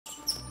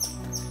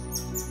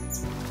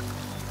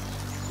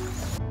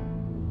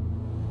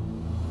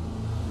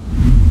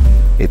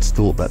It's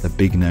thought that the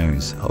big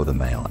nose of the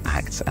male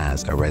acts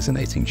as a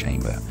resonating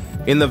chamber.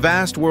 In the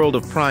vast world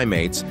of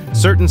primates,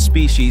 certain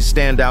species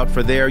stand out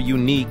for their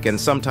unique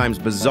and sometimes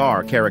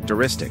bizarre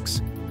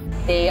characteristics.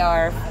 They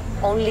are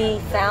only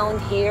found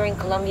here in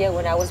Colombia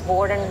when I was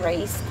born and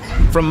raised.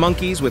 From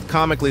monkeys with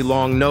comically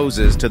long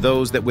noses to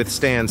those that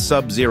withstand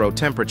sub-zero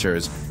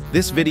temperatures,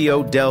 this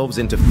video delves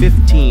into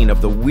 15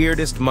 of the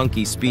weirdest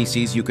monkey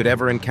species you could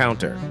ever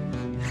encounter.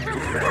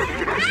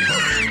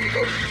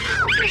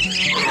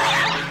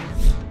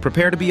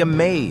 Prepare to be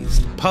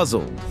amazed,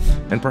 puzzled,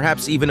 and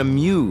perhaps even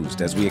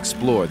amused as we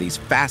explore these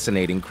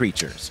fascinating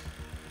creatures.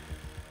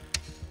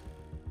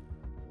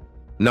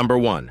 Number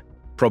 1.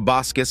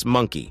 Proboscis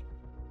monkey.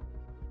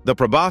 The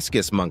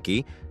proboscis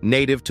monkey,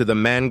 native to the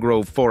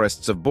mangrove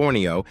forests of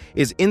Borneo,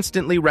 is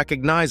instantly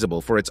recognizable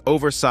for its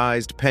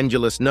oversized,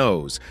 pendulous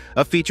nose,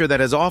 a feature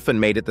that has often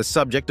made it the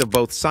subject of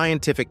both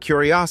scientific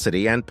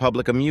curiosity and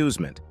public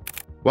amusement.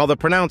 While the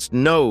pronounced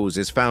nose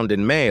is found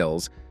in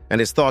males and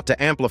is thought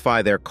to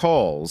amplify their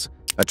calls,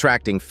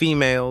 attracting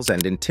females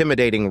and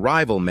intimidating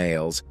rival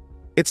males,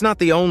 it's not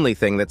the only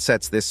thing that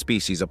sets this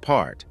species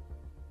apart.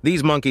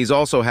 These monkeys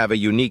also have a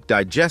unique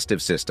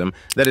digestive system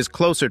that is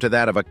closer to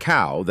that of a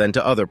cow than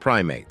to other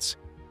primates.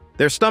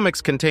 Their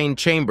stomachs contain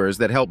chambers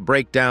that help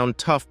break down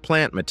tough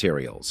plant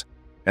materials,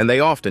 and they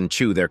often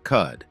chew their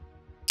cud.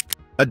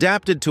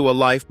 Adapted to a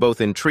life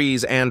both in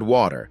trees and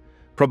water,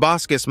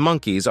 proboscis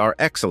monkeys are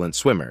excellent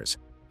swimmers,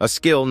 a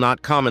skill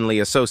not commonly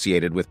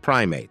associated with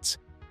primates.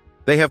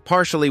 They have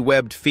partially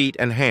webbed feet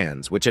and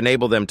hands, which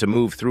enable them to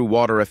move through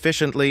water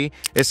efficiently,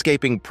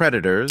 escaping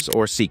predators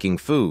or seeking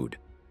food.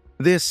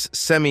 This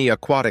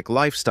semi-aquatic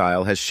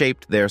lifestyle has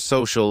shaped their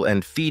social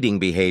and feeding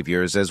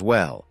behaviors as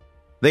well.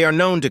 They are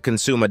known to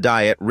consume a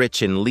diet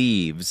rich in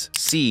leaves,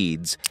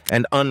 seeds,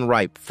 and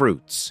unripe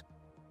fruits.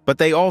 But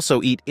they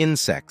also eat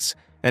insects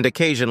and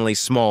occasionally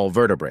small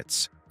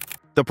vertebrates.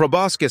 The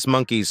proboscis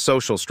monkey's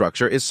social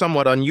structure is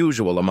somewhat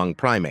unusual among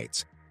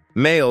primates.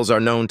 Males are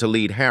known to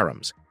lead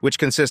harems, which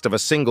consist of a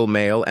single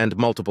male and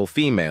multiple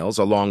females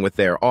along with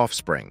their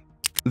offspring.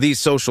 These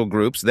social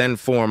groups then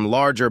form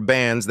larger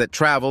bands that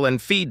travel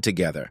and feed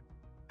together.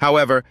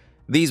 However,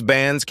 these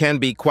bands can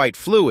be quite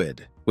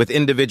fluid, with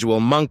individual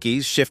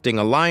monkeys shifting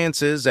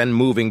alliances and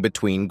moving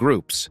between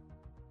groups.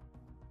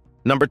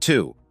 Number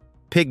 2.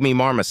 Pygmy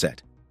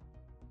marmoset.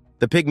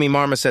 The pygmy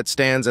marmoset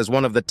stands as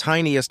one of the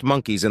tiniest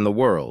monkeys in the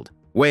world,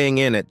 weighing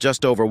in at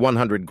just over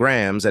 100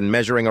 grams and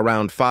measuring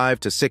around 5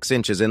 to 6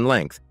 inches in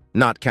length,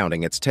 not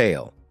counting its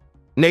tail.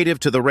 Native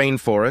to the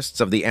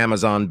rainforests of the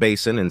Amazon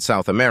basin in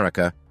South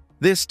America,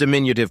 this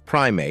diminutive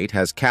primate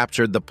has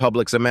captured the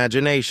public's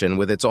imagination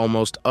with its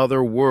almost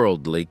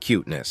otherworldly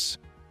cuteness.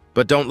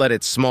 But don't let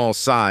its small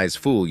size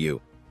fool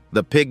you.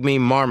 The pygmy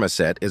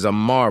marmoset is a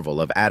marvel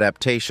of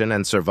adaptation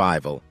and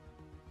survival.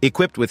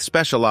 Equipped with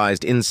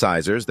specialized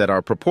incisors that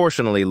are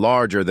proportionally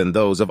larger than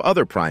those of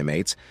other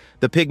primates,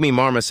 the pygmy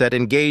marmoset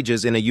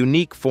engages in a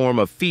unique form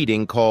of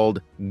feeding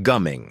called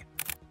gumming.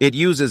 It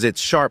uses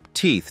its sharp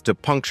teeth to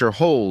puncture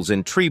holes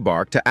in tree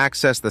bark to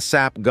access the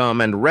sap,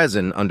 gum, and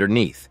resin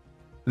underneath.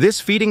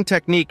 This feeding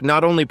technique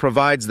not only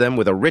provides them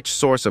with a rich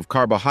source of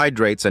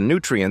carbohydrates and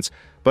nutrients,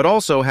 but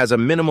also has a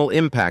minimal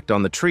impact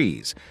on the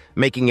trees,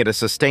 making it a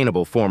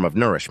sustainable form of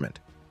nourishment.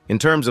 In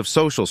terms of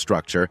social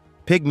structure,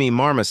 pygmy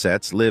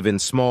marmosets live in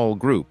small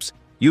groups,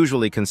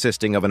 usually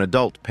consisting of an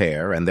adult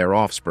pair and their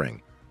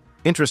offspring.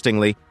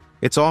 Interestingly,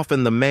 it's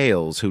often the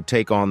males who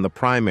take on the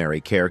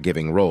primary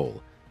caregiving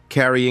role,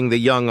 carrying the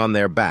young on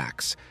their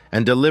backs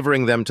and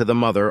delivering them to the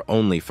mother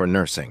only for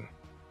nursing.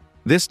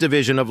 This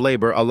division of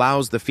labor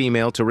allows the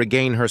female to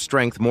regain her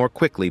strength more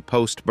quickly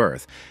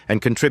post-birth and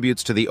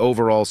contributes to the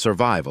overall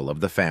survival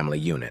of the family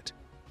unit.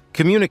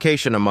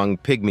 Communication among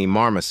pygmy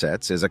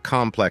marmosets is a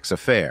complex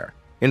affair,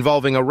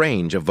 involving a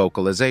range of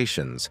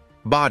vocalizations,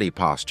 body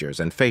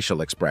postures, and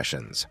facial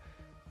expressions.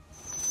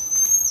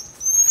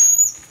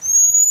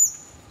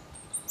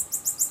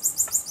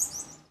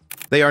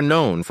 They are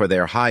known for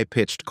their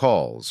high-pitched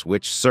calls,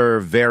 which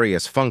serve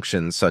various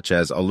functions such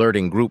as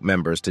alerting group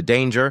members to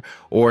danger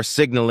or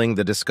signaling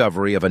the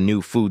discovery of a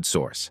new food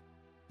source.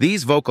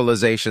 These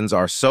vocalizations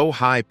are so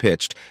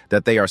high-pitched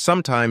that they are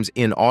sometimes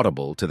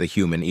inaudible to the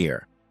human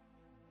ear.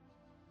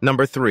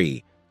 Number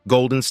 3.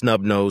 Golden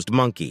snub-nosed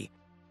monkey.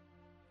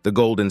 The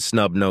golden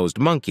snub-nosed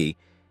monkey,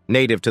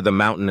 native to the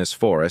mountainous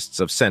forests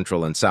of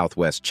central and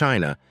southwest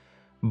China,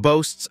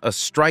 boasts a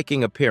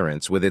striking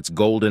appearance with its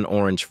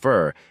golden-orange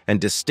fur and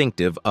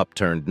distinctive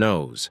upturned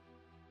nose.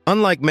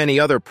 Unlike many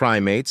other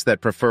primates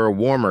that prefer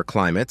warmer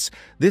climates,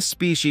 this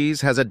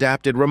species has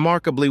adapted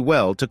remarkably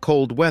well to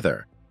cold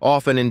weather,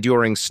 often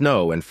enduring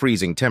snow and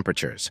freezing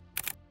temperatures.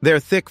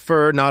 Their thick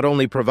fur not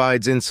only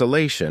provides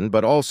insulation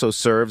but also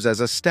serves as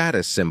a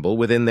status symbol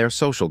within their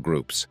social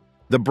groups.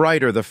 The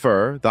brighter the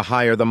fur, the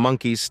higher the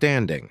monkey's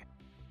standing.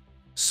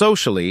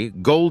 Socially,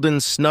 golden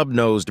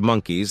snub-nosed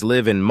monkeys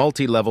live in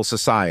multi-level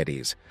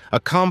societies, a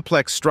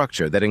complex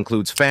structure that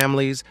includes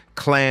families,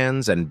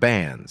 clans, and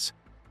bands.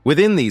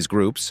 Within these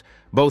groups,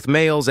 both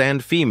males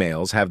and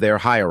females have their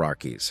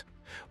hierarchies.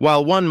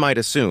 While one might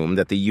assume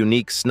that the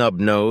unique snub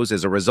nose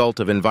is a result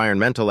of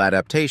environmental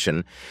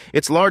adaptation,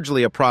 it's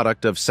largely a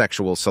product of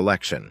sexual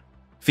selection.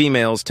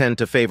 Females tend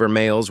to favor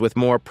males with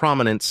more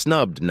prominent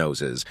snubbed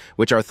noses,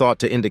 which are thought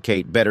to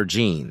indicate better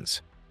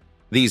genes.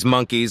 These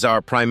monkeys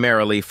are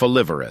primarily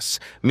folivorous,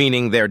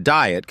 meaning their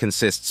diet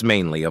consists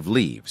mainly of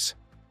leaves.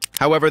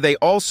 However, they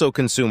also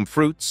consume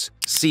fruits,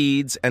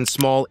 seeds, and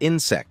small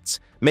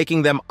insects,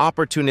 making them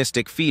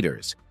opportunistic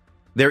feeders.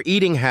 Their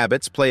eating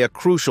habits play a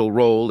crucial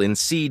role in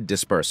seed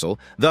dispersal,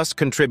 thus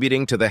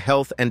contributing to the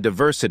health and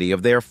diversity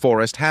of their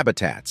forest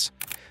habitats.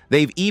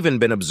 They've even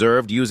been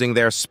observed using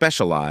their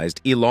specialized,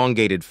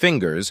 elongated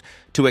fingers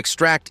to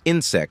extract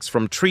insects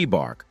from tree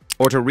bark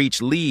or to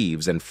reach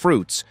leaves and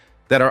fruits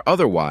that are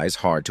otherwise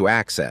hard to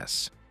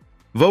access.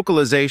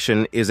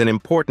 Vocalization is an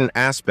important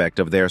aspect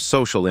of their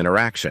social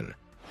interaction.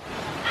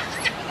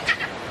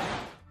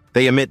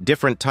 They emit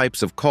different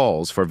types of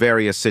calls for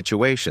various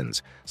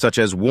situations, such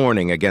as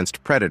warning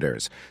against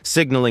predators,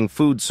 signaling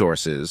food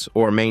sources,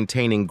 or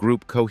maintaining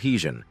group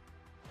cohesion.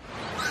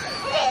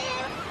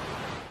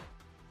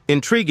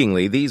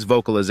 Intriguingly, these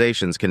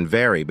vocalizations can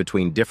vary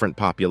between different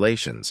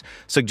populations,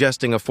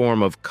 suggesting a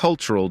form of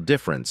cultural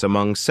difference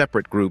among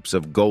separate groups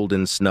of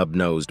golden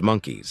snub-nosed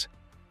monkeys.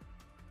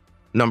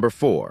 Number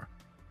 4.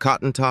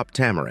 Cotton-top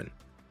tamarin.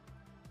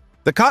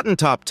 The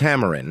cotton-top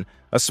tamarin,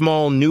 a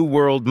small New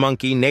World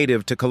monkey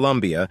native to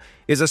Colombia,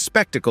 is a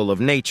spectacle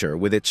of nature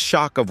with its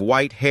shock of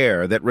white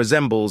hair that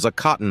resembles a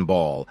cotton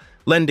ball,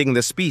 lending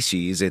the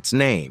species its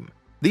name.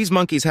 These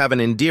monkeys have an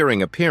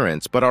endearing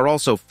appearance but are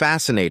also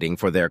fascinating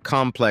for their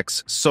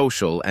complex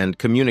social and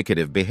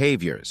communicative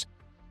behaviors.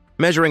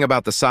 Measuring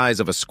about the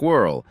size of a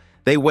squirrel,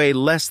 they weigh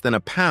less than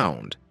a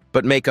pound,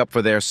 but make up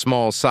for their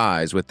small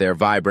size with their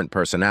vibrant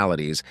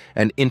personalities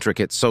and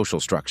intricate social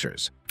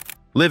structures.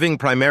 Living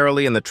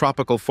primarily in the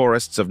tropical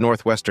forests of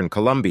northwestern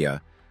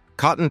Colombia,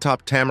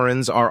 cotton-top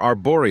tamarins are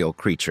arboreal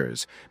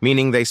creatures,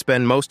 meaning they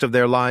spend most of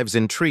their lives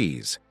in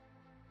trees.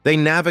 They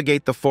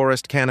navigate the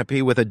forest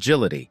canopy with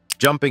agility,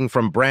 jumping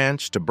from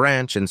branch to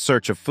branch in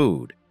search of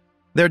food.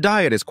 Their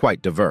diet is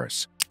quite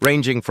diverse,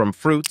 ranging from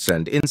fruits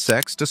and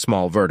insects to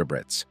small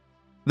vertebrates.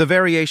 The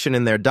variation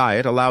in their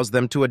diet allows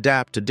them to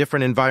adapt to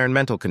different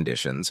environmental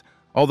conditions,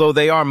 although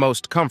they are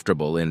most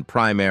comfortable in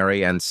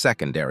primary and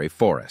secondary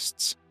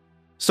forests.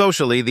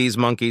 Socially, these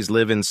monkeys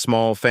live in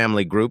small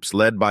family groups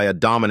led by a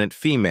dominant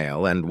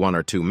female and 1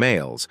 or 2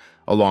 males,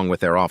 along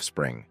with their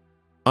offspring.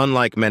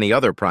 Unlike many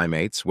other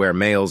primates, where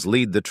males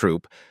lead the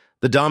troop,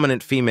 the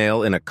dominant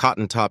female in a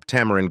cotton-top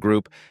tamarin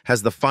group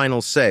has the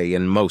final say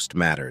in most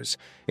matters,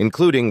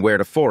 including where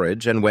to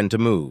forage and when to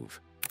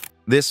move.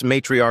 This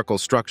matriarchal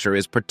structure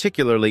is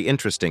particularly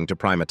interesting to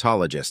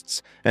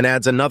primatologists and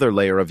adds another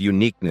layer of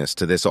uniqueness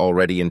to this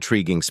already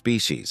intriguing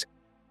species.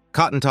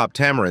 Cotton-top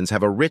tamarins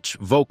have a rich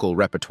vocal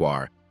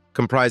repertoire,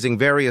 comprising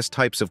various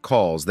types of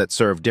calls that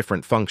serve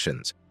different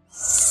functions.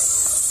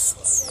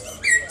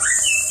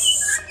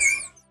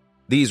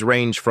 These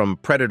range from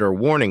predator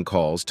warning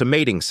calls to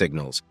mating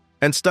signals,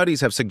 and studies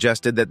have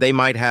suggested that they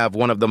might have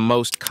one of the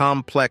most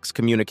complex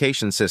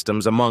communication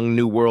systems among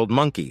New World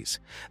monkeys.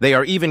 They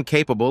are even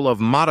capable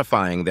of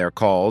modifying their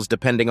calls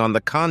depending on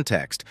the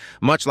context,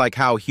 much like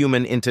how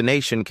human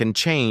intonation can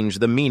change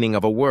the meaning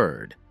of a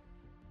word.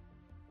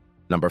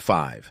 Number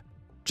 5.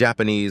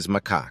 Japanese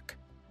macaque.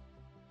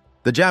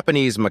 The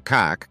Japanese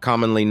macaque,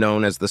 commonly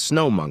known as the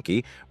snow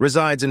monkey,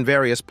 resides in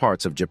various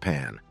parts of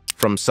Japan,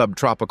 from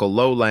subtropical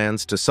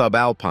lowlands to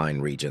subalpine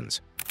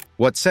regions.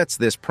 What sets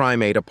this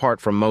primate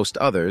apart from most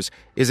others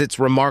is its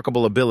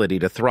remarkable ability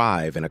to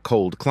thrive in a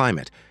cold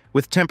climate,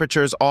 with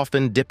temperatures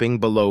often dipping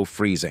below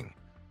freezing.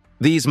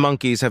 These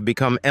monkeys have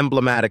become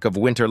emblematic of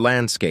winter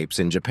landscapes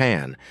in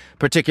Japan,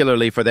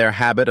 particularly for their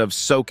habit of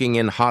soaking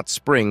in hot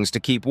springs to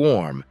keep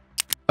warm,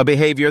 a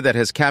behavior that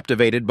has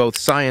captivated both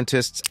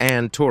scientists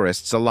and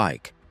tourists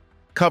alike.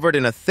 Covered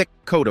in a thick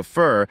coat of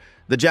fur,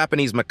 the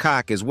Japanese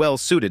macaque is well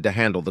suited to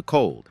handle the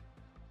cold.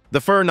 The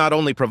fur not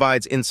only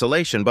provides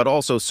insulation but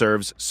also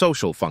serves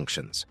social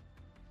functions.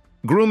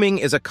 Grooming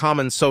is a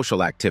common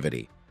social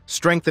activity,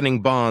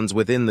 strengthening bonds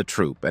within the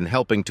troop and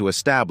helping to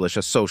establish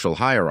a social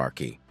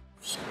hierarchy.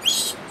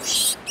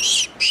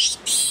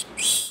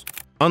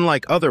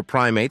 Unlike other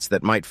primates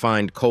that might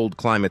find cold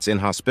climates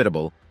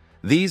inhospitable,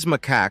 these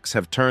macaques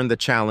have turned the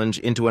challenge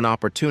into an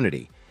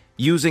opportunity,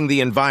 using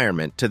the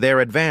environment to their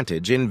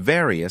advantage in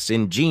various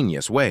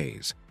ingenious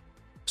ways.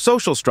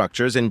 Social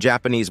structures in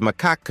Japanese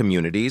macaque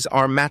communities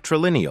are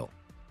matrilineal.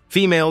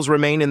 Females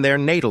remain in their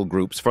natal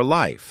groups for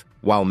life,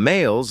 while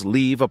males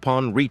leave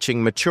upon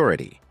reaching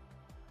maturity.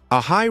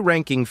 A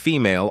high-ranking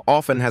female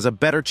often has a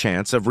better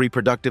chance of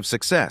reproductive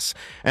success,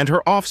 and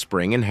her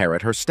offspring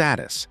inherit her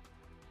status.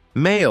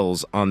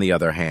 Males, on the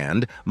other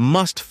hand,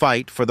 must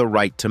fight for the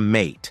right to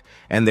mate,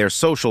 and their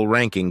social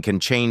ranking can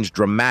change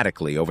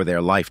dramatically over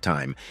their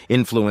lifetime,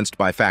 influenced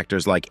by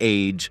factors like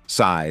age,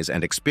 size,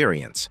 and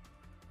experience.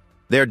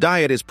 Their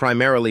diet is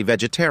primarily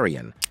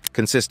vegetarian,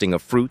 consisting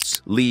of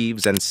fruits,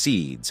 leaves, and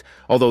seeds,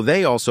 although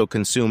they also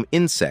consume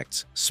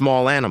insects,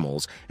 small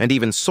animals, and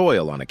even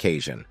soil on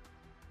occasion.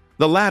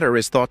 The latter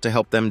is thought to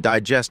help them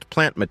digest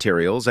plant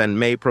materials and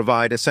may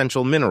provide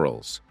essential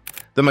minerals.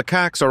 The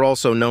macaques are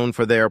also known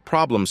for their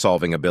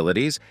problem-solving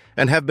abilities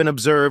and have been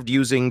observed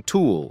using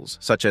tools,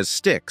 such as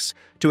sticks,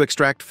 to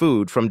extract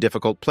food from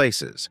difficult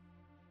places.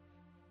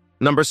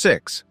 Number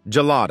 6.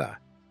 Gelada.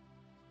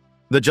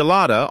 The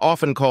gelada,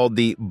 often called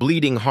the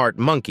bleeding heart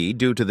monkey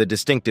due to the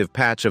distinctive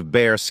patch of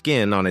bare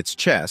skin on its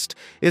chest,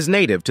 is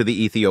native to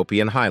the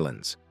Ethiopian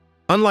highlands.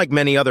 Unlike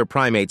many other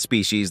primate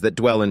species that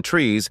dwell in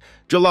trees,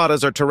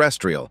 geladas are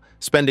terrestrial,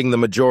 spending the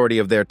majority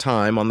of their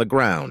time on the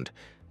ground.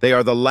 They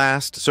are the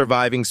last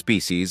surviving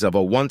species of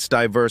a once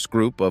diverse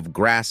group of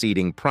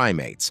grass-eating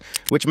primates,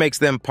 which makes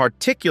them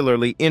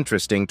particularly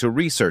interesting to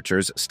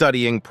researchers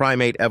studying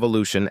primate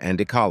evolution and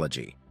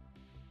ecology.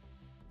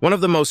 One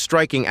of the most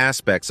striking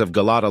aspects of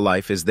gelada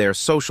life is their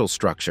social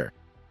structure.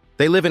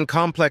 They live in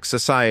complex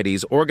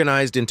societies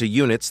organized into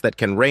units that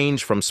can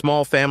range from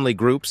small family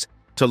groups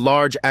to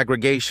large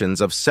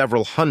aggregations of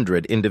several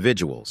hundred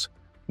individuals.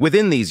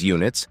 Within these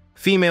units,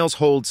 females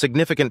hold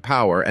significant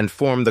power and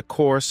form the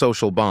core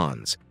social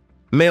bonds.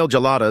 Male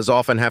geladas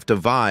often have to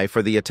vie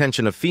for the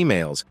attention of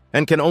females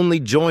and can only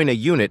join a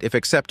unit if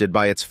accepted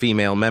by its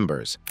female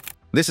members.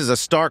 This is a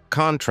stark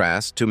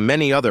contrast to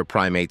many other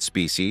primate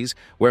species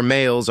where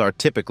males are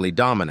typically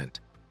dominant.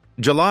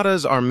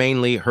 Geladas are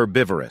mainly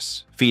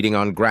herbivorous, feeding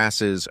on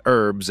grasses,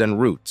 herbs, and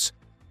roots.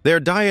 Their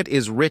diet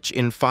is rich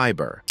in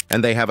fiber,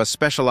 and they have a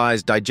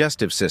specialized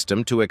digestive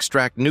system to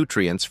extract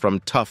nutrients from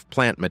tough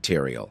plant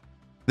material.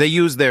 They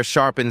use their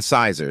sharp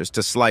incisors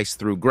to slice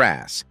through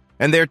grass,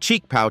 and their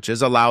cheek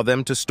pouches allow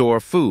them to store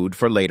food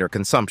for later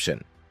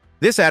consumption.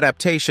 This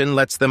adaptation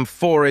lets them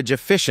forage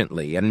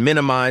efficiently and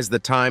minimize the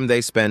time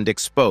they spend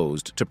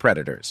exposed to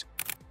predators.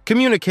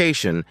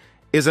 Communication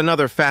is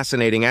another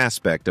fascinating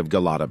aspect of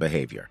gelada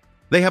behavior.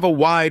 They have a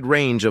wide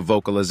range of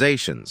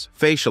vocalizations,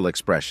 facial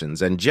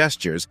expressions, and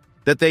gestures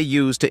that they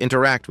use to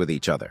interact with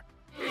each other.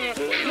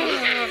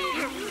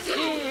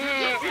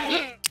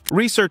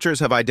 Researchers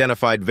have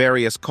identified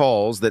various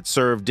calls that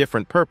serve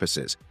different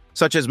purposes,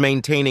 such as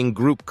maintaining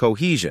group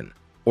cohesion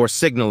or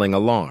signaling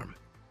alarm.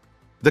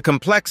 The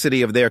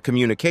complexity of their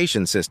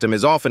communication system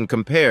is often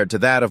compared to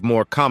that of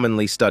more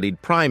commonly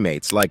studied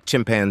primates like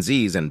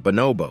chimpanzees and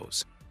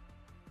bonobos.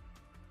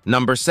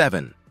 Number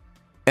 7.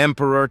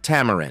 Emperor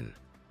tamarin.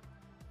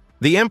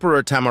 The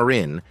Emperor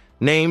tamarin,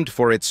 named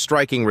for its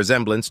striking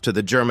resemblance to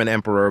the German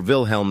Emperor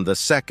Wilhelm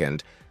II,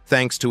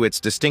 thanks to its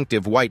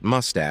distinctive white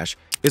mustache,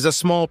 is a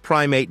small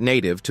primate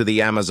native to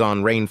the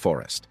Amazon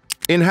rainforest.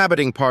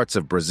 Inhabiting parts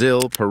of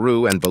Brazil,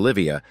 Peru, and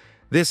Bolivia,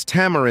 this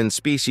tamarin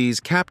species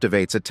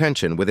captivates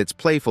attention with its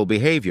playful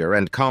behavior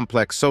and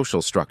complex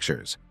social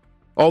structures.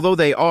 Although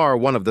they are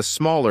one of the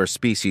smaller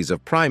species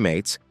of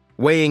primates,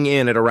 weighing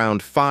in at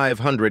around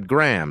 500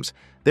 grams,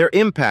 their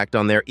impact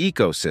on their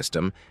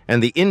ecosystem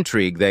and the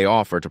intrigue they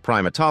offer to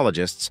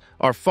primatologists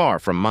are far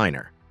from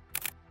minor.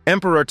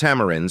 Emperor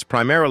tamarins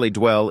primarily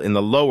dwell in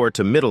the lower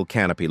to middle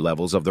canopy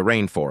levels of the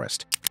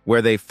rainforest,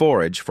 where they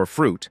forage for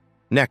fruit,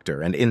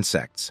 nectar, and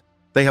insects.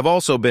 They have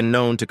also been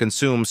known to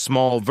consume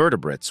small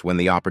vertebrates when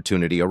the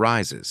opportunity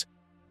arises.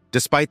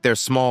 Despite their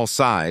small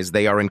size,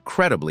 they are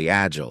incredibly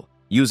agile,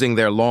 using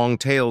their long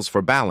tails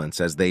for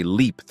balance as they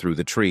leap through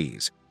the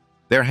trees.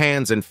 Their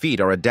hands and feet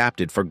are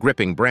adapted for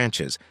gripping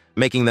branches,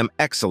 making them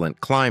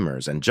excellent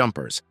climbers and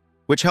jumpers,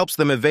 which helps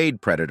them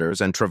evade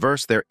predators and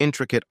traverse their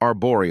intricate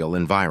arboreal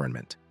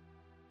environment.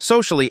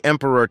 Socially,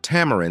 emperor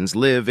tamarins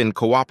live in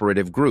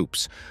cooperative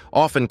groups,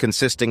 often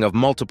consisting of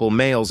multiple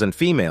males and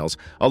females,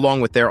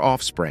 along with their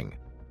offspring.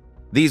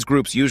 These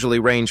groups usually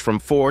range from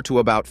 4 to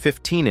about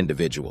 15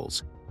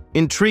 individuals.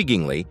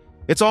 Intriguingly,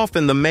 it's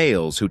often the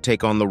males who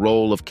take on the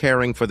role of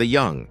caring for the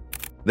young.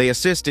 They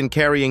assist in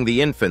carrying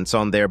the infants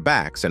on their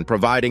backs and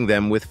providing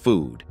them with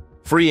food,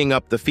 freeing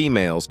up the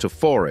females to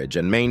forage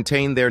and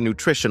maintain their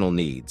nutritional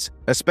needs,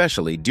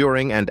 especially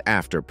during and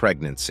after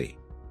pregnancy.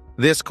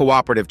 This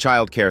cooperative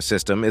childcare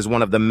system is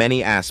one of the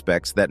many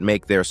aspects that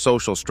make their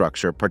social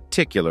structure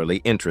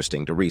particularly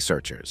interesting to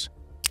researchers.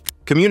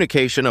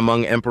 Communication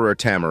among emperor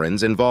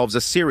tamarins involves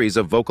a series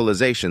of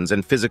vocalizations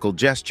and physical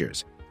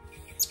gestures.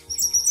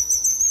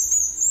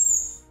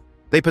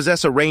 They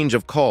possess a range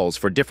of calls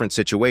for different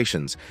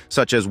situations,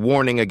 such as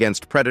warning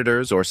against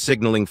predators or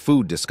signaling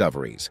food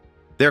discoveries.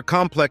 Their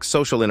complex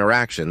social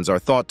interactions are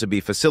thought to be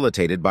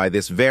facilitated by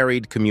this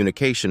varied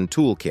communication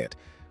toolkit,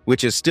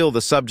 which is still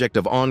the subject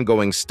of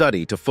ongoing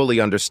study to fully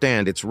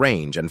understand its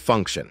range and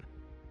function.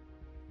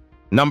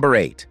 Number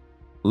 8.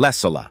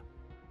 Lesula.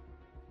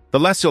 The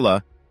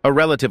lesula, a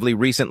relatively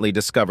recently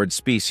discovered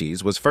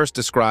species, was first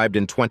described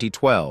in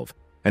 2012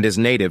 and is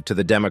native to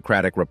the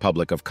Democratic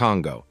Republic of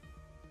Congo.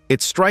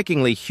 Its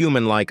strikingly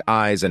human-like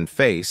eyes and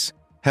face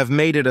have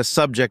made it a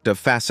subject of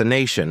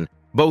fascination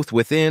both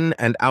within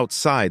and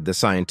outside the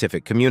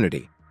scientific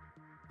community.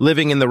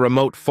 Living in the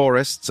remote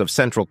forests of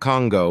central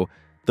Congo,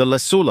 the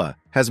lesula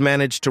has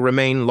managed to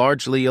remain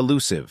largely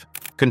elusive,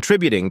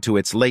 contributing to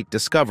its late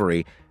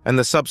discovery and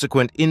the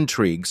subsequent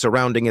intrigue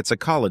surrounding its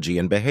ecology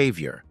and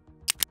behavior.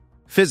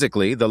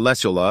 Physically, the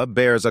Lesula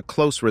bears a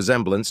close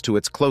resemblance to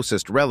its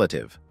closest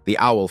relative, the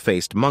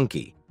owl-faced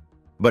monkey,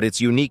 but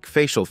its unique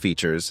facial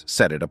features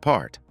set it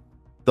apart.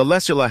 The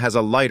Lesula has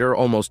a lighter,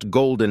 almost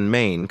golden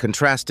mane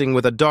contrasting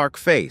with a dark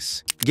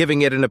face,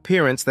 giving it an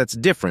appearance that's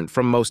different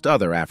from most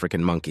other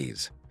African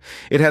monkeys.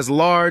 It has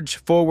large,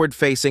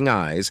 forward-facing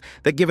eyes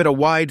that give it a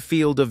wide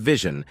field of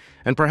vision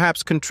and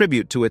perhaps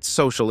contribute to its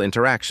social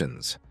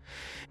interactions.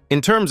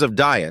 In terms of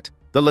diet,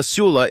 the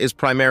Lesula is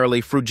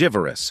primarily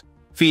frugivorous,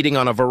 feeding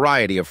on a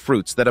variety of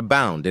fruits that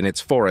abound in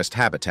its forest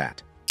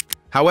habitat.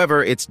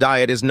 However, its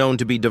diet is known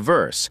to be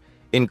diverse,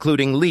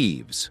 including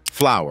leaves,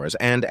 flowers,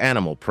 and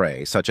animal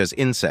prey, such as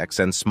insects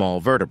and small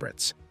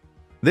vertebrates.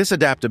 This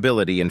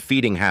adaptability in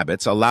feeding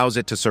habits allows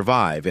it to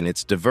survive in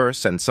its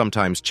diverse and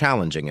sometimes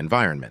challenging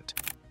environment.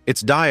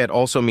 Its diet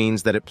also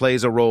means that it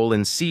plays a role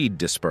in seed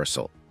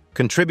dispersal,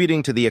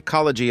 contributing to the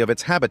ecology of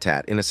its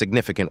habitat in a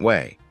significant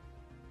way.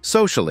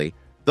 Socially,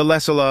 the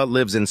Lesula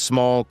lives in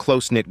small,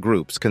 close-knit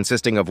groups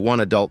consisting of one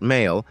adult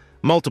male,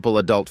 multiple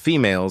adult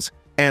females,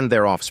 and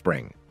their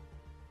offspring.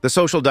 The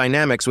social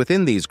dynamics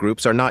within these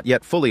groups are not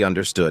yet fully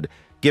understood,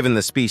 given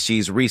the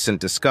species'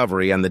 recent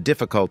discovery and the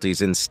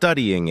difficulties in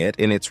studying it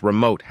in its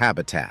remote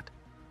habitat.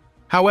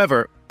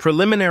 However,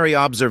 preliminary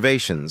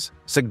observations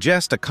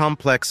suggest a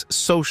complex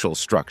social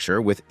structure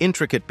with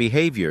intricate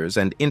behaviors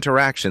and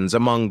interactions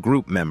among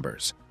group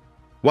members.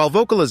 While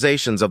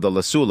vocalizations of the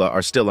Lesula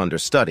are still under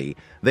study,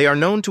 they are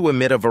known to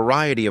emit a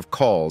variety of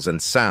calls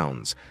and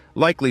sounds,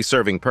 likely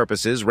serving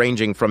purposes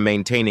ranging from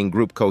maintaining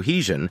group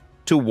cohesion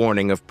to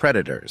warning of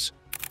predators.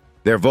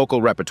 Their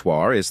vocal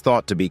repertoire is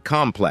thought to be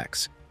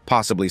complex,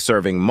 possibly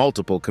serving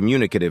multiple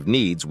communicative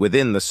needs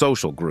within the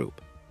social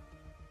group.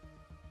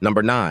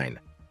 Number 9.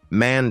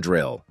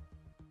 Mandrill.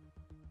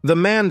 The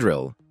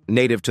mandrill,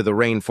 native to the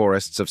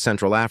rainforests of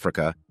Central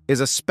Africa,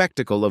 is a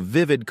spectacle of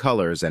vivid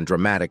colors and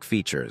dramatic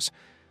features.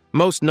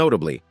 Most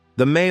notably,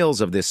 the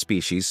males of this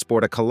species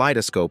sport a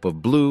kaleidoscope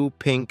of blue,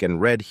 pink, and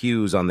red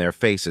hues on their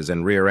faces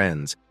and rear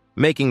ends,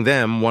 making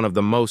them one of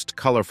the most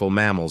colorful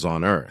mammals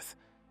on Earth.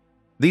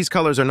 These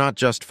colors are not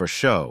just for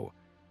show.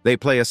 They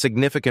play a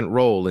significant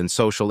role in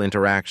social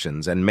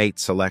interactions and mate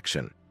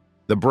selection.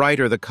 The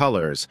brighter the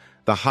colors,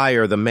 the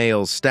higher the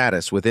male's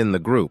status within the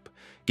group,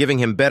 giving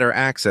him better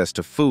access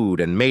to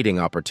food and mating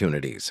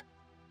opportunities.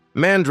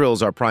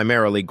 Mandrills are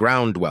primarily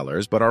ground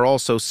dwellers but are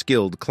also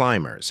skilled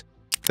climbers.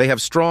 They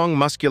have strong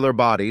muscular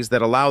bodies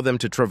that allow them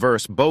to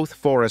traverse both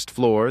forest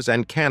floors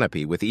and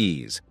canopy with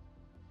ease.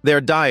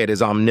 Their diet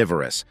is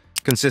omnivorous,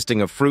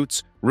 consisting of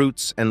fruits,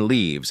 roots, and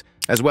leaves,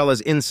 as well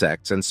as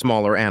insects and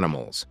smaller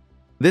animals.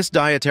 This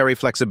dietary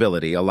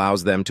flexibility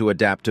allows them to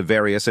adapt to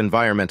various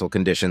environmental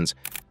conditions,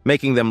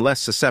 making them less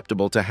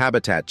susceptible to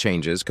habitat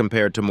changes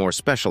compared to more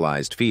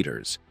specialized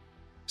feeders.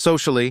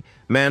 Socially,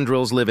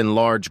 mandrills live in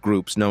large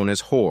groups known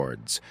as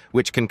hordes,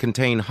 which can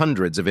contain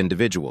hundreds of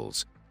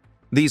individuals.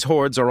 These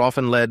hordes are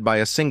often led by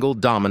a single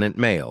dominant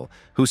male,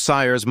 who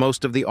sires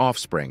most of the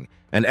offspring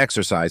and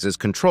exercises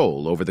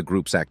control over the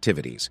group's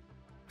activities.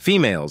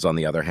 Females, on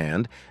the other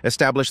hand,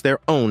 establish their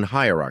own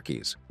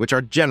hierarchies, which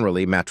are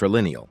generally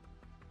matrilineal.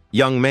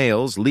 Young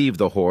males leave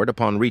the horde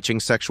upon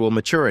reaching sexual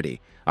maturity,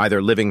 either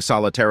living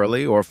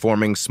solitarily or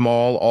forming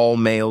small,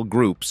 all-male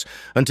groups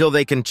until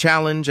they can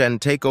challenge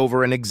and take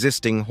over an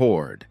existing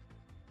horde.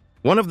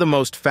 One of the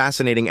most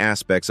fascinating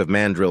aspects of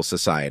mandrill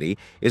society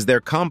is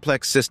their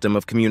complex system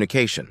of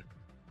communication.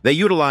 They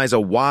utilize a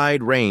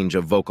wide range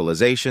of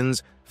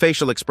vocalizations,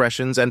 facial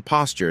expressions, and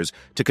postures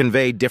to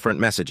convey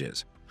different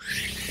messages.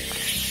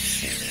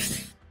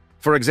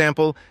 For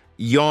example,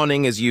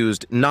 yawning is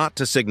used not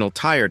to signal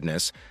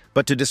tiredness,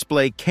 but to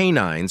display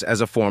canines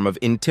as a form of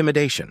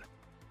intimidation.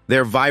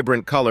 Their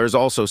vibrant colors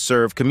also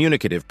serve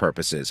communicative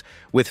purposes,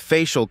 with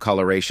facial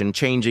coloration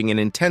changing in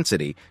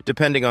intensity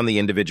depending on the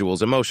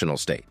individual's emotional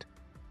state.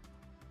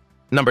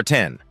 Number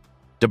 10.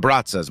 De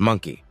Brazza's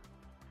monkey.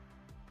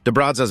 De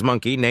Brazza's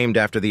monkey, named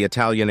after the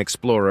Italian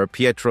explorer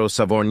Pietro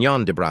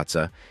Savorgnan de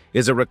Brazza,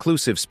 is a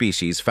reclusive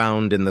species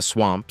found in the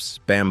swamps,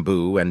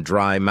 bamboo, and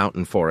dry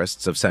mountain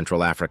forests of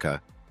Central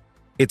Africa.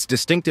 Its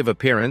distinctive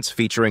appearance,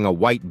 featuring a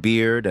white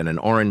beard and an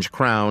orange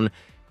crown,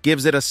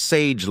 gives it a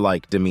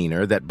sage-like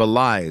demeanor that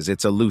belies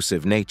its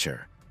elusive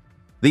nature.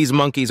 These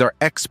monkeys are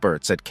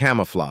experts at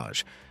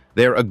camouflage,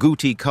 their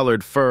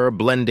agouti-colored fur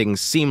blending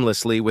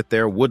seamlessly with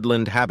their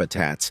woodland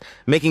habitats,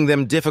 making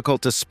them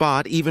difficult to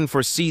spot even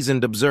for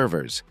seasoned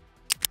observers.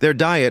 Their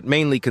diet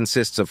mainly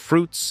consists of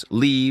fruits,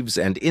 leaves,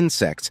 and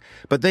insects,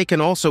 but they can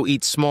also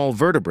eat small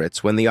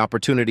vertebrates when the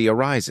opportunity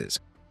arises.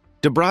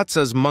 De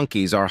Brazza's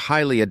monkeys are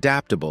highly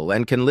adaptable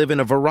and can live in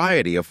a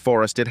variety of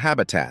forested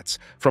habitats,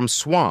 from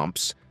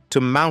swamps to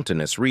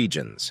mountainous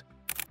regions.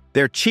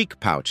 Their cheek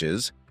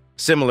pouches,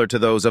 similar to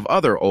those of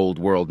other Old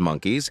World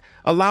monkeys,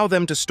 allow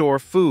them to store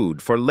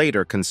food for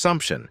later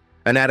consumption,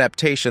 an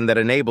adaptation that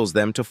enables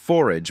them to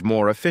forage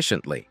more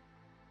efficiently.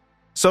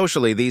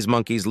 Socially, these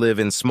monkeys live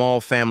in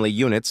small family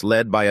units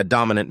led by a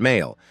dominant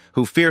male,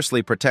 who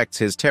fiercely protects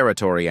his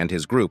territory and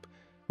his group,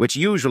 which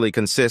usually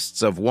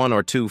consists of one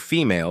or two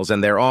females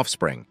and their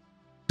offspring.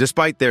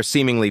 Despite their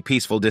seemingly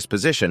peaceful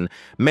disposition,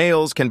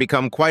 males can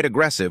become quite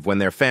aggressive when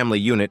their family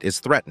unit is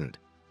threatened.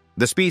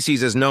 The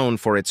species is known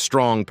for its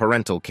strong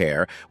parental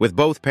care, with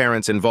both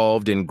parents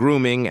involved in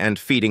grooming and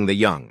feeding the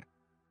young.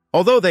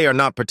 Although they are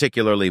not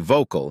particularly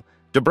vocal,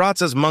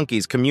 D'Abraza's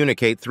monkeys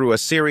communicate through a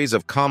series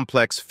of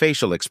complex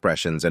facial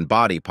expressions and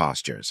body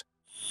postures.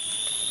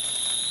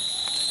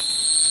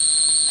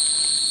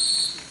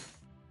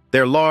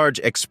 Their large,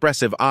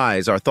 expressive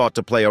eyes are thought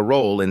to play a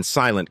role in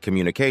silent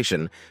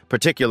communication,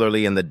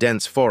 particularly in the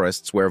dense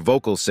forests where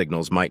vocal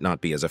signals might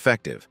not be as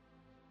effective.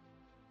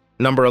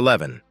 Number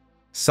 11.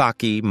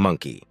 Saki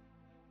monkey.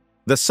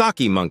 The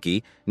Saki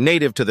monkey,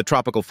 native to the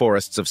tropical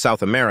forests of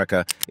South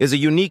America, is a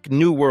unique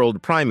New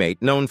World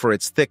primate known for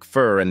its thick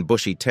fur and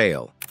bushy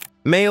tail.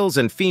 Males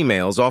and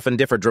females often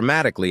differ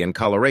dramatically in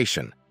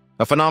coloration,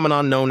 a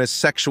phenomenon known as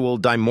sexual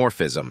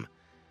dimorphism.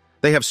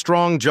 They have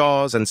strong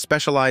jaws and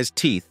specialized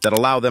teeth that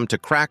allow them to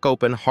crack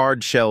open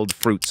hard-shelled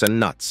fruits and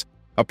nuts,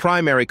 a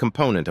primary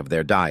component of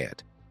their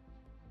diet.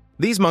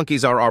 These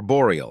monkeys are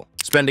arboreal,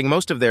 spending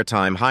most of their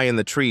time high in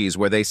the trees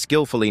where they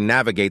skillfully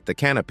navigate the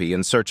canopy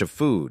in search of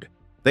food.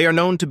 They are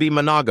known to be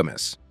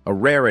monogamous, a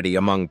rarity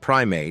among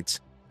primates,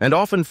 and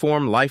often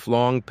form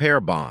lifelong pair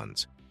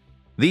bonds.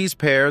 These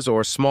pairs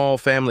or small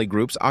family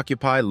groups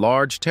occupy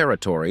large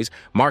territories,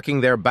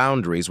 marking their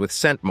boundaries with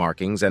scent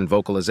markings and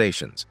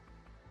vocalizations.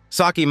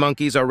 Saki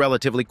monkeys are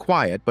relatively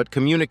quiet but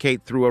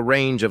communicate through a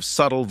range of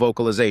subtle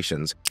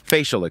vocalizations,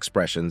 facial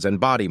expressions, and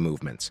body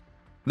movements.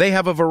 They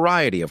have a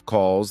variety of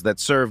calls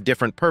that serve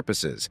different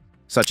purposes,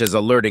 such as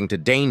alerting to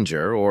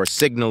danger or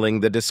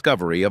signaling the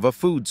discovery of a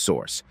food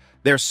source.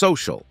 They're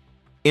social.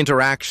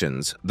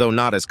 Interactions, though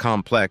not as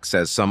complex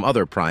as some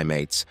other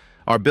primates,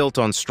 are built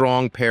on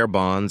strong pair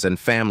bonds and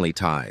family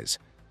ties,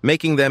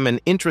 making them an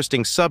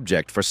interesting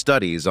subject for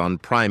studies on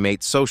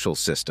primate social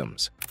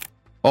systems.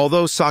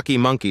 Although Saki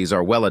monkeys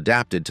are well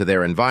adapted to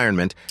their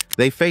environment,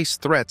 they face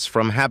threats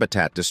from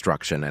habitat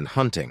destruction and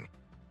hunting.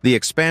 The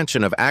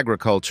expansion of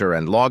agriculture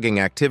and logging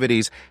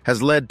activities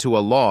has led to a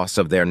loss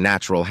of their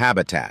natural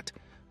habitat,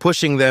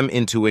 pushing them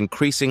into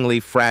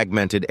increasingly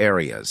fragmented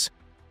areas.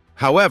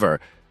 However,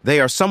 they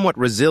are somewhat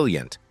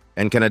resilient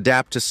and can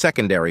adapt to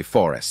secondary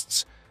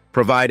forests,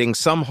 providing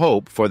some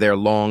hope for their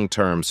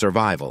long-term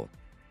survival.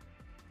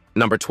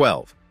 Number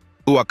 12.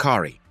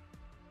 Uakari.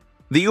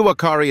 The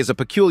uakari is a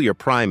peculiar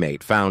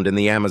primate found in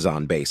the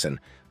Amazon basin,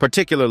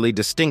 particularly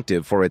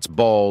distinctive for its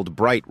bald,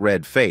 bright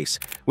red face,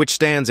 which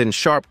stands in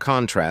sharp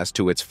contrast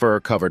to its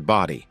fur-covered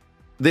body.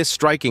 This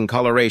striking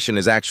coloration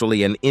is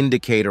actually an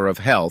indicator of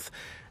health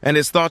and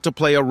is thought to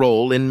play a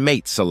role in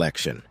mate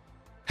selection.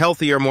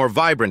 Healthier, more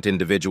vibrant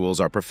individuals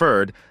are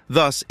preferred,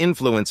 thus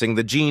influencing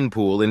the gene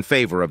pool in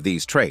favor of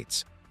these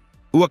traits.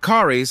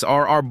 Uakaris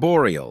are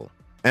arboreal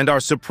and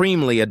are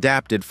supremely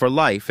adapted for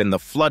life in the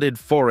flooded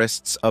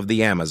forests of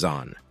the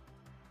Amazon.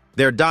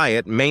 Their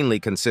diet mainly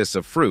consists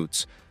of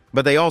fruits,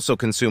 but they also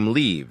consume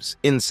leaves,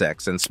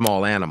 insects, and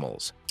small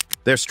animals.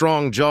 Their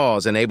strong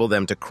jaws enable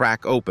them to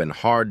crack open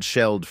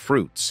hard-shelled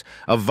fruits,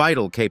 a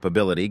vital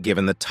capability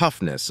given the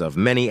toughness of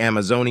many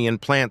Amazonian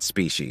plant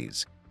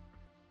species.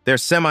 Their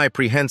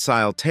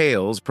semi-prehensile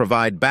tails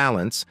provide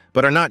balance,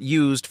 but are not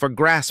used for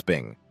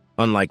grasping,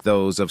 unlike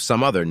those of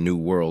some other New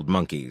World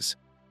monkeys.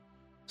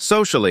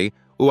 Socially,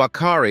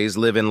 uakaris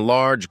live in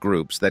large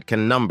groups that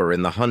can number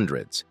in the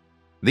hundreds.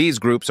 These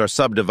groups are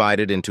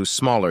subdivided into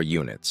smaller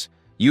units,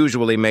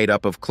 usually made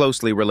up of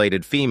closely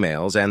related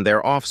females and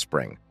their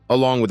offspring,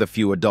 along with a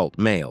few adult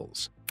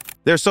males.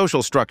 Their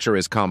social structure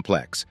is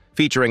complex,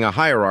 featuring a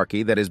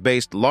hierarchy that is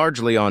based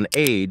largely on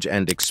age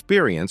and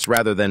experience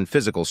rather than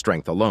physical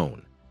strength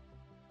alone.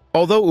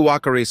 Although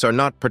uakaris are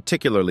not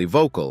particularly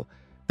vocal,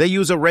 they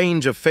use a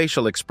range of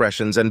facial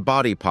expressions and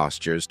body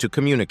postures to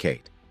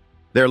communicate.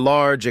 Their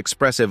large,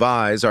 expressive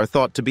eyes are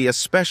thought to be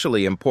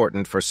especially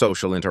important for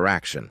social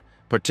interaction,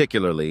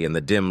 particularly in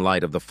the dim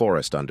light of the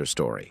forest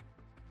understory.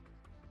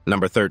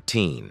 Number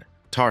 13.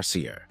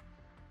 Tarsier.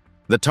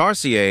 The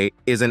tarsier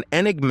is an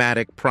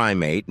enigmatic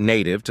primate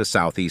native to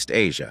Southeast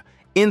Asia,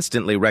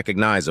 instantly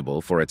recognizable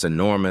for its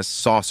enormous,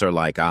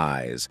 saucer-like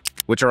eyes,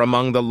 which are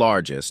among the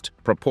largest,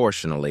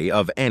 proportionally,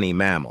 of any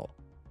mammal.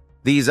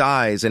 These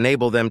eyes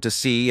enable them to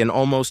see in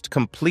almost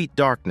complete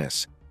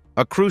darkness,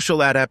 a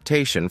crucial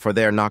adaptation for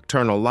their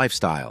nocturnal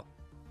lifestyle.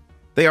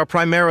 They are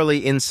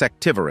primarily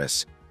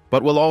insectivorous,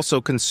 but will also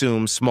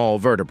consume small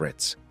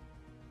vertebrates.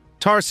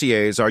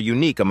 Tarsiers are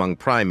unique among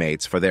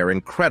primates for their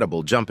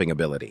incredible jumping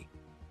ability.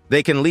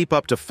 They can leap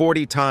up to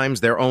 40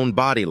 times their own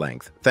body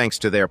length thanks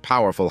to their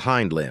powerful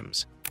hind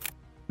limbs.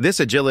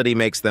 This agility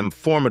makes them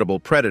formidable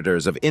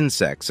predators of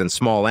insects and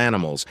small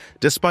animals,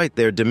 despite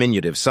their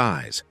diminutive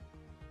size.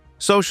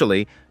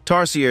 Socially,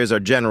 tarsiers are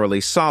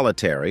generally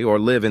solitary or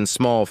live in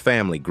small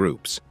family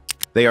groups.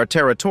 They are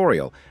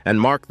territorial and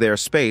mark their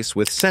space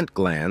with scent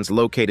glands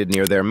located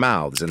near their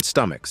mouths and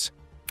stomachs.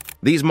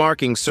 These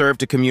markings serve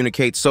to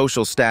communicate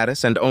social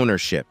status and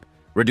ownership,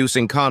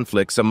 reducing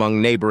conflicts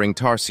among neighboring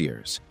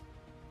tarsiers.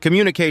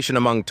 Communication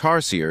among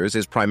tarsiers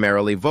is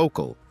primarily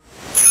vocal.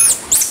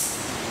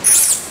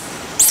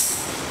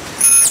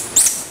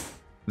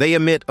 They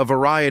emit a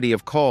variety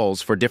of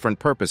calls for different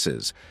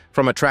purposes,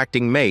 from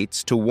attracting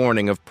mates to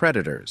warning of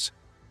predators.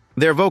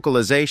 Their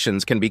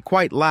vocalizations can be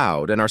quite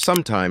loud and are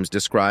sometimes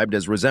described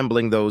as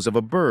resembling those of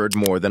a bird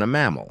more than a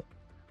mammal.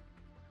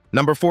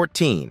 Number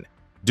 14.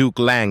 Duke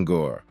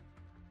langur.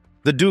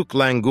 The Duke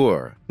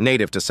langur,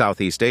 native to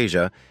Southeast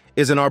Asia,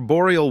 is an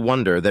arboreal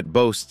wonder that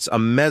boasts a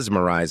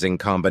mesmerizing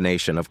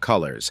combination of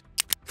colors,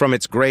 from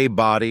its gray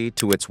body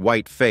to its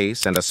white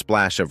face and a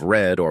splash of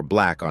red or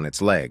black on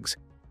its legs.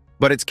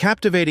 But its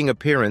captivating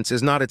appearance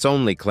is not its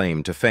only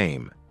claim to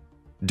fame.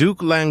 Duke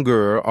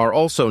langur are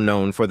also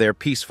known for their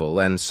peaceful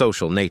and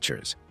social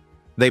natures.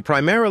 They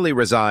primarily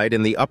reside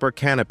in the upper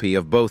canopy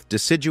of both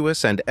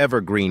deciduous and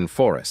evergreen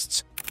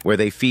forests, where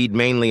they feed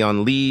mainly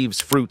on leaves,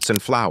 fruits,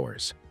 and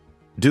flowers.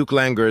 Duke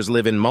langurs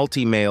live in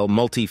multi-male,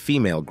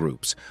 multi-female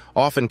groups,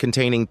 often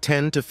containing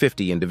 10 to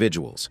 50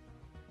 individuals.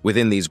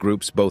 Within these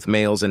groups, both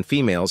males and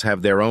females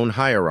have their own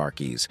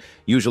hierarchies,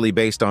 usually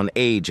based on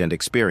age and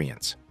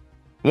experience.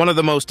 One of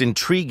the most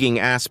intriguing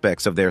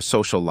aspects of their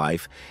social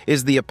life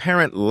is the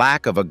apparent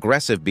lack of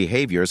aggressive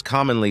behaviors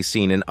commonly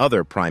seen in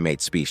other primate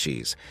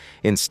species.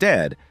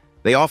 Instead,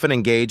 they often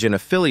engage in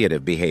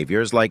affiliative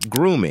behaviors like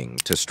grooming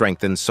to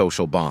strengthen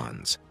social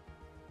bonds.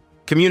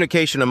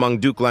 Communication among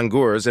Duke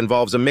langurs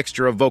involves a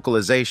mixture of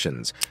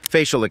vocalizations,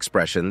 facial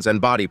expressions, and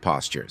body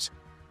postures.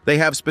 They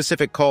have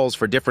specific calls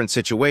for different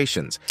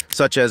situations,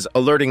 such as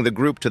alerting the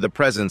group to the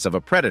presence of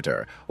a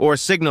predator or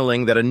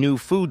signaling that a new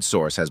food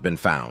source has been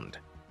found.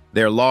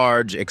 Their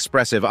large,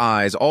 expressive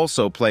eyes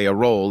also play a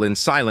role in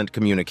silent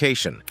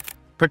communication,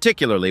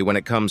 particularly when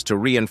it comes to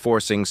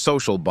reinforcing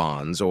social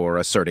bonds or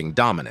asserting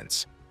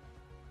dominance.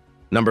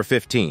 Number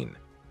 15.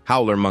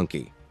 Howler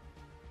monkey.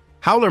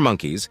 Howler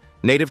monkeys,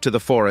 native to the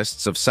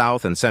forests of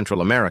South and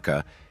Central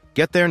America,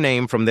 get their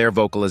name from their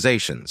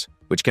vocalizations,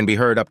 which can be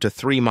heard up to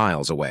 3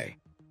 miles away.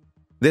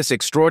 This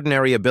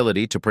extraordinary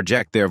ability to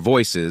project their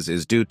voices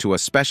is due to a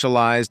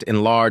specialized,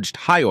 enlarged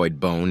hyoid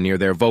bone near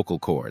their vocal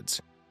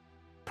cords.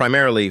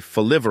 Primarily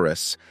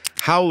folivorous,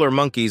 howler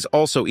monkeys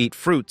also eat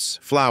fruits,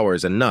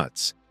 flowers, and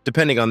nuts,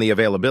 depending on the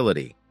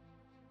availability.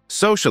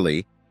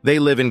 Socially, they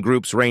live in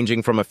groups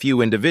ranging from a few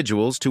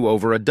individuals to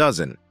over a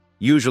dozen,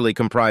 usually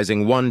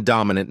comprising one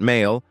dominant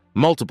male,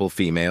 multiple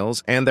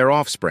females, and their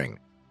offspring.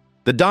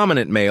 The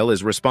dominant male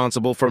is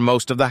responsible for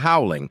most of the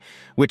howling,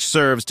 which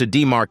serves to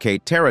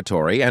demarcate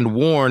territory and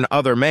warn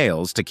other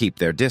males to keep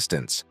their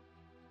distance.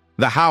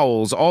 The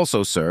howls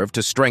also serve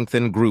to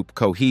strengthen group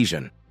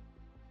cohesion.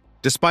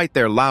 Despite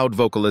their loud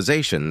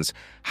vocalizations,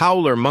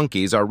 howler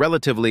monkeys are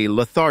relatively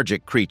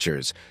lethargic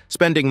creatures,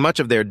 spending much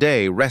of their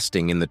day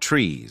resting in the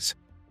trees.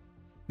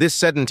 This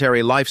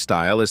sedentary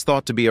lifestyle is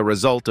thought to be a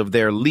result of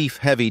their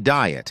leaf-heavy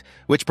diet,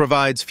 which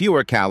provides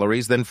fewer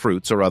calories than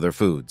fruits or other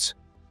foods.